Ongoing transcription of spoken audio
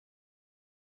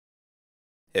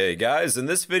Hey guys, in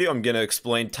this video I'm going to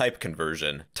explain type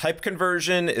conversion. Type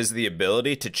conversion is the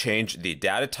ability to change the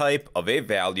data type of a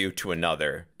value to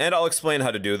another. And I'll explain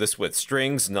how to do this with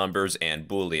strings, numbers, and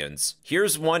booleans.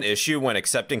 Here's one issue when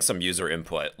accepting some user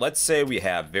input. Let's say we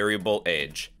have variable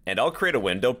age, and I'll create a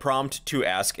window prompt to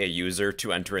ask a user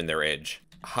to enter in their age.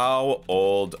 How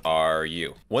old are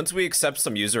you? Once we accept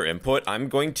some user input, I'm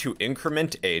going to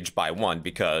increment age by 1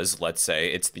 because let's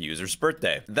say it's the user's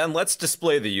birthday. Then let's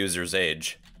display the user's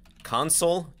age.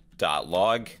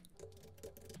 Console.log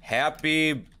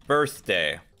happy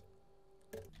birthday.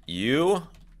 You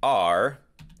are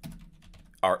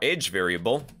our age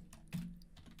variable,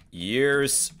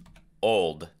 years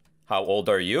old. How old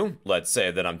are you? Let's say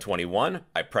that I'm 21.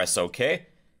 I press OK.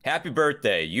 Happy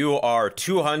birthday, you are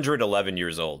 211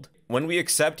 years old. When we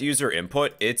accept user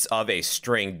input, it's of a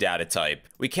string data type.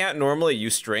 We can't normally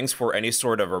use strings for any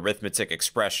sort of arithmetic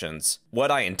expressions.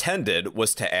 What I intended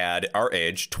was to add our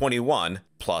age 21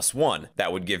 plus 1.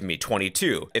 That would give me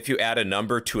 22. If you add a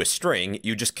number to a string,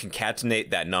 you just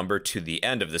concatenate that number to the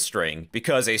end of the string,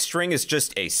 because a string is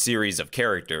just a series of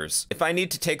characters. If I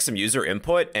need to take some user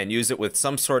input and use it with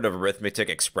some sort of arithmetic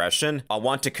expression, I'll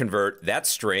want to convert that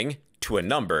string to a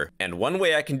number, and one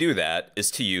way I can do that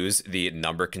is to use the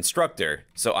number constructor.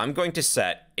 So I'm going to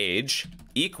set age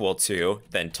equal to,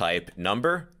 then type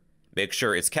number, make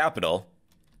sure it's capital,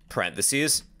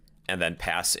 parentheses, and then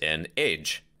pass in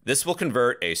age. This will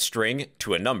convert a string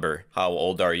to a number. How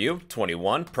old are you?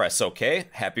 21. Press OK.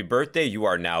 Happy birthday. You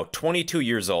are now 22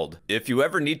 years old. If you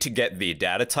ever need to get the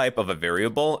data type of a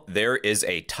variable, there is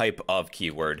a type of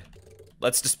keyword.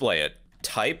 Let's display it.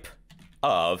 Type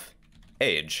of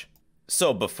age.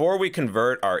 So before we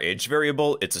convert our age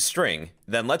variable, it's a string.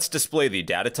 Then let's display the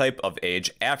data type of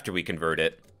age after we convert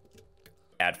it.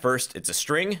 At first, it's a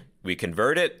string, we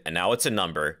convert it, and now it's a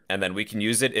number, and then we can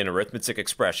use it in arithmetic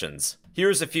expressions.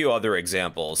 Here's a few other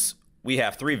examples. We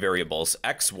have 3 variables,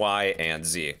 x, y, and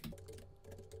z.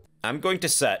 I'm going to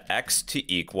set x to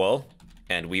equal,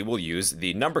 and we will use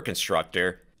the number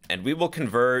constructor, and we will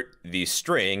convert the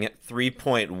string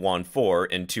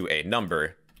 3.14 into a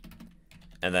number.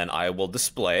 And then I will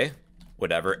display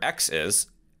whatever x is,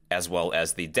 as well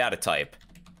as the data type,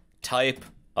 type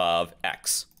of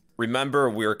x. Remember,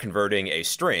 we're converting a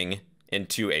string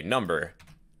into a number.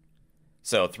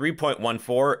 So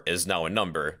 3.14 is now a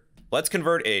number. Let's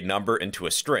convert a number into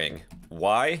a string.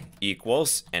 Y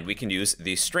equals, and we can use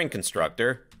the string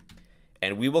constructor,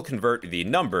 and we will convert the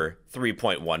number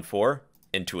 3.14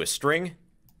 into a string,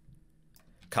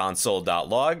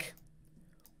 console.log,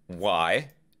 y,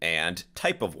 and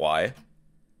type of y.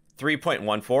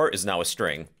 3.14 is now a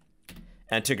string.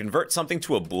 And to convert something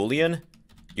to a boolean,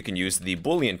 you can use the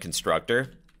boolean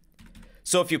constructor.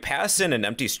 So if you pass in an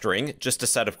empty string, just a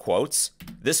set of quotes,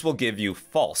 this will give you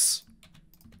false.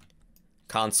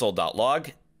 Console.log,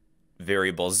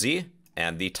 variable z,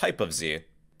 and the type of z.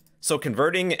 So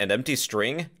converting an empty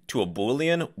string to a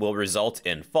boolean will result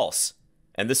in false.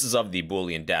 And this is of the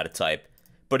boolean data type.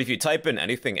 But if you type in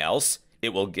anything else, it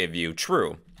will give you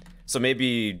true. So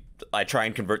maybe I try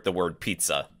and convert the word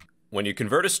pizza. When you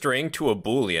convert a string to a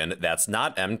boolean that's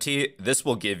not empty, this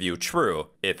will give you true.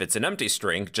 If it's an empty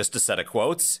string, just a set of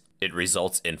quotes, it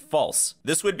results in false.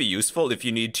 This would be useful if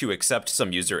you need to accept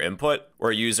some user input,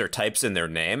 or a user types in their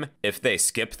name. If they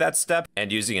skip that step, and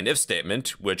using an if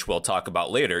statement, which we'll talk about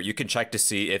later, you can check to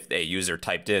see if a user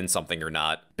typed in something or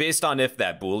not, based on if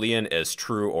that boolean is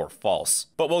true or false.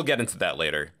 But we'll get into that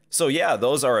later. So yeah,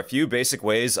 those are a few basic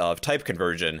ways of type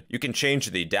conversion. You can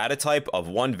change the data type of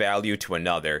one value to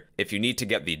another. If you need to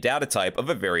get the data type of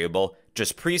a variable,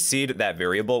 just precede that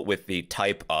variable with the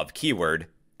type of keyword.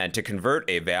 And to convert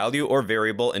a value or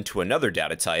variable into another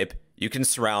data type, you can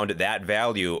surround that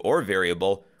value or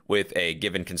variable with a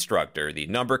given constructor, the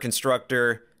number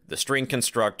constructor, the string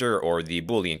constructor, or the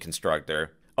boolean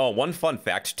constructor. Oh, one fun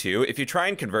fact too, if you try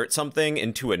and convert something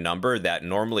into a number that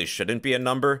normally shouldn't be a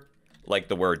number, like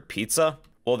the word pizza,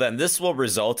 well then this will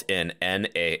result in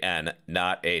NaN,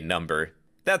 not a number.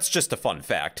 That's just a fun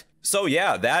fact. So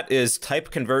yeah, that is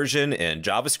type conversion in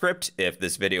JavaScript. If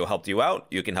this video helped you out,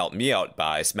 you can help me out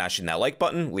by smashing that like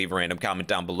button, leave a random comment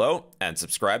down below, and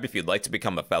subscribe if you'd like to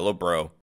become a fellow bro.